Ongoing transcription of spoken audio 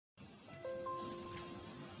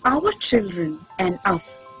Our children and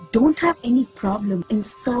us don't have any problem in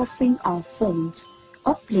surfing our phones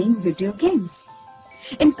or playing video games.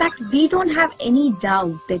 In fact, we don't have any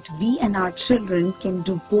doubt that we and our children can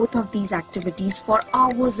do both of these activities for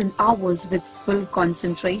hours and hours with full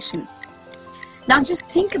concentration. Now just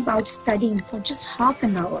think about studying for just half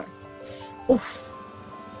an hour. Oof,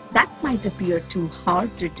 that might appear too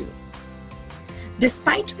hard to do.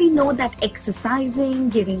 Despite we know that exercising,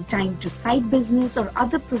 giving time to side business or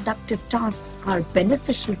other productive tasks are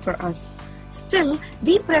beneficial for us, still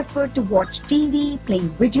we prefer to watch TV, playing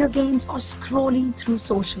video games or scrolling through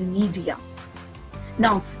social media.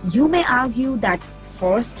 Now you may argue that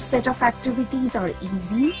first set of activities are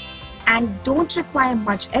easy and don't require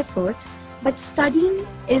much efforts, but studying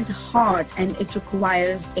is hard and it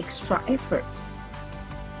requires extra efforts.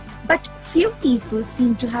 But few people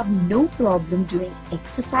seem to have no problem doing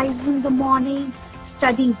exercise in the morning,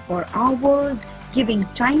 studying for hours, giving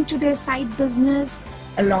time to their side business,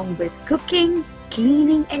 along with cooking,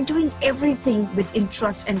 cleaning, and doing everything with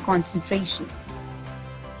interest and concentration.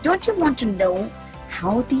 Don't you want to know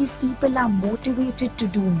how these people are motivated to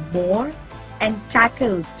do more and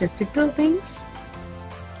tackle difficult things?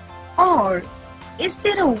 Or is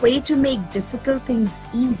there a way to make difficult things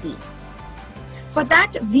easy? For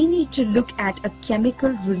that, we need to look at a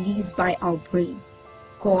chemical released by our brain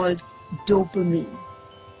called dopamine.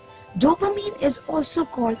 Dopamine is also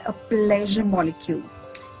called a pleasure molecule,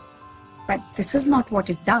 but this is not what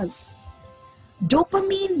it does.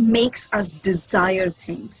 Dopamine makes us desire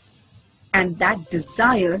things, and that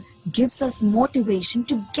desire gives us motivation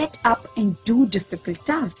to get up and do difficult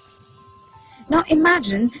tasks. Now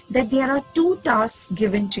imagine that there are two tasks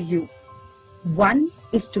given to you. One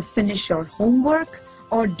is to finish your homework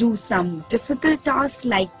or do some difficult task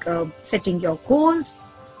like setting your goals,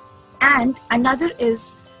 and another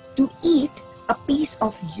is to eat a piece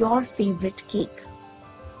of your favorite cake.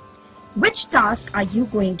 Which task are you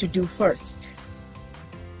going to do first?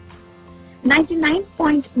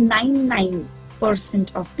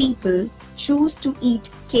 99.99% of people choose to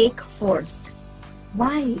eat cake first.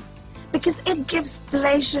 Why? Because it gives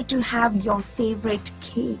pleasure to have your favorite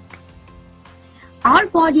cake. Our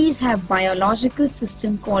bodies have a biological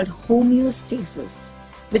system called homeostasis,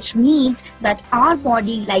 which means that our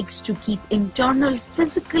body likes to keep internal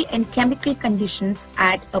physical and chemical conditions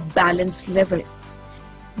at a balanced level.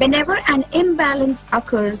 Whenever an imbalance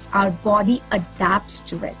occurs, our body adapts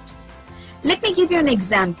to it. Let me give you an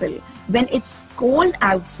example. When it's cold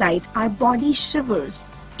outside, our body shivers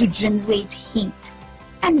to generate heat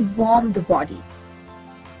and warm the body.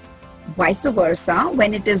 Vice versa,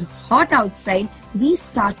 when it is hot outside, we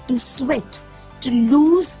start to sweat to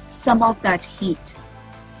lose some of that heat.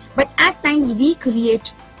 But at times we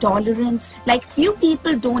create tolerance, like few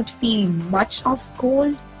people don't feel much of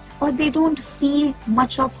cold or they don't feel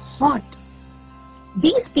much of hot.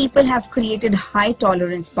 These people have created high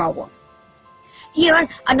tolerance power. Here,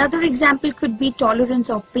 another example could be tolerance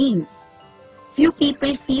of pain. Few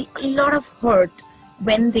people feel a lot of hurt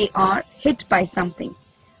when they are hit by something.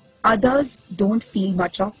 Others don't feel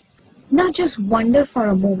much of. Now just wonder for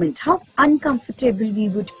a moment how uncomfortable we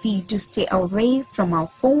would feel to stay away from our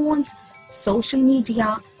phones, social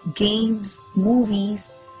media, games, movies,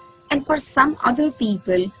 and for some other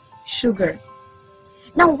people, sugar.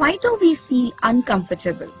 Now why do we feel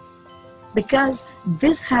uncomfortable? Because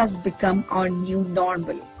this has become our new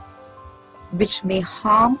normal, which may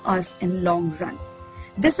harm us in long run.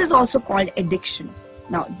 This is also called addiction.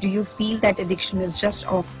 Now, do you feel that addiction is just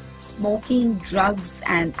of smoking, drugs,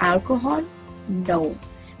 and alcohol? No.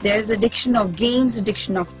 There is addiction of games,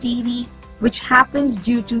 addiction of TV, which happens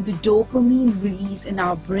due to the dopamine release in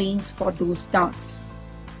our brains for those tasks.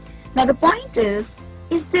 Now, the point is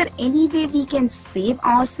there any way we can save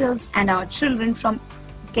ourselves and our children from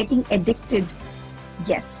getting addicted?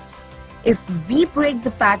 Yes. If we break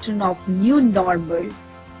the pattern of new normal,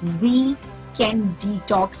 we can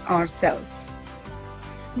detox ourselves.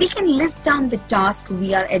 We can list down the tasks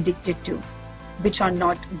we are addicted to, which are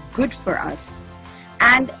not good for us,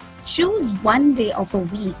 and choose one day of a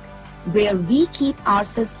week where we keep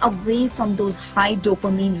ourselves away from those high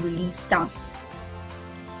dopamine release tasks.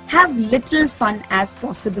 Have little fun as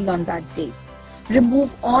possible on that day.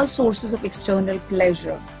 Remove all sources of external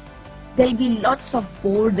pleasure. There'll be lots of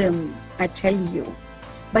boredom, I tell you,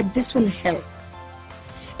 but this will help.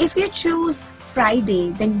 If you choose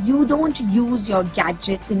Friday, then you don't use your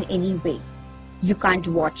gadgets in any way. You can't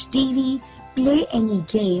watch TV, play any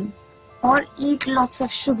game, or eat lots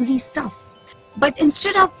of sugary stuff. But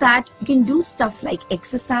instead of that, you can do stuff like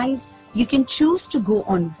exercise. You can choose to go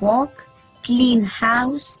on walk, clean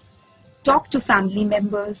house, talk to family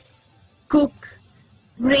members, cook,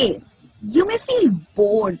 pray. You may feel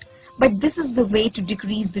bored, but this is the way to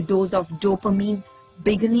decrease the dose of dopamine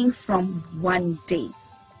beginning from one day.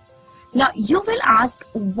 Now, you will ask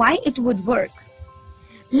why it would work.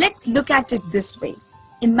 Let's look at it this way.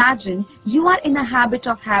 Imagine you are in a habit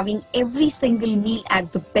of having every single meal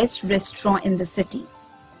at the best restaurant in the city.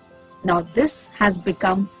 Now, this has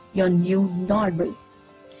become your new normal.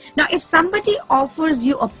 Now, if somebody offers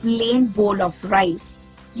you a plain bowl of rice,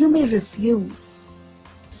 you may refuse.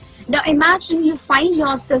 Now, imagine you find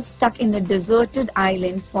yourself stuck in a deserted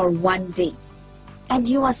island for one day and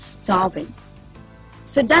you are starving.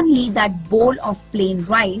 Suddenly, that bowl of plain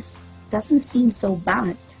rice doesn't seem so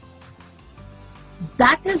bad.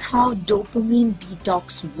 That is how dopamine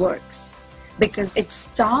detox works, because it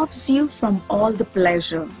starves you from all the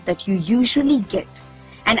pleasure that you usually get,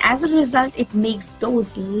 and as a result it makes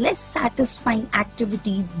those less satisfying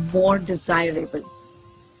activities more desirable.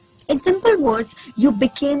 In simple words, you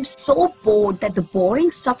became so bored that the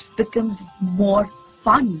boring stuff becomes more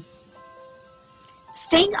fun.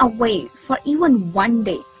 Staying away for even one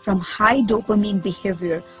day from high dopamine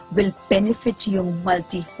behavior will benefit you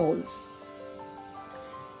multifolds.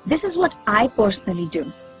 This is what I personally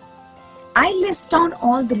do. I list down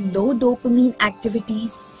all the low dopamine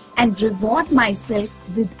activities and reward myself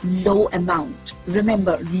with low amount.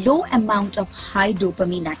 Remember, low amount of high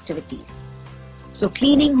dopamine activities. So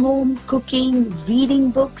cleaning home, cooking, reading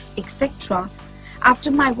books, etc. After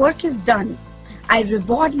my work is done, I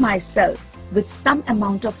reward myself with some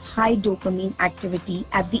amount of high dopamine activity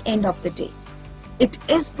at the end of the day. It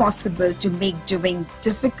is possible to make doing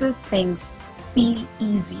difficult things feel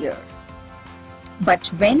easier. But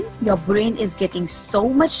when your brain is getting so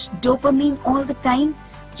much dopamine all the time,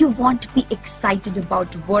 you won't be excited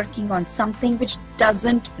about working on something which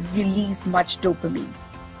doesn't release much dopamine.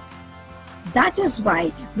 That is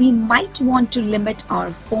why we might want to limit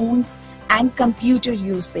our phones and computer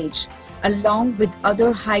usage along with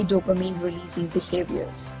other high dopamine releasing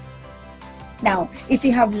behaviors. Now, if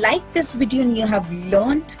you have liked this video and you have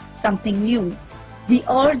learned something new, we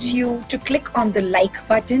urge you to click on the like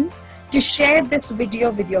button, to share this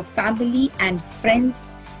video with your family and friends,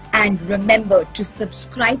 and remember to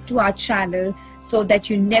subscribe to our channel so that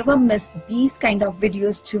you never miss these kind of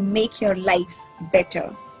videos to make your lives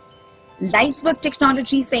better. LivesBerg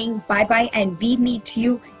Technology saying bye-bye, and we meet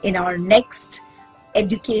you in our next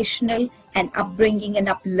educational and upbringing and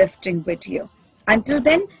uplifting video. Until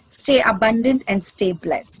then, stay abundant and stay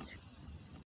blessed.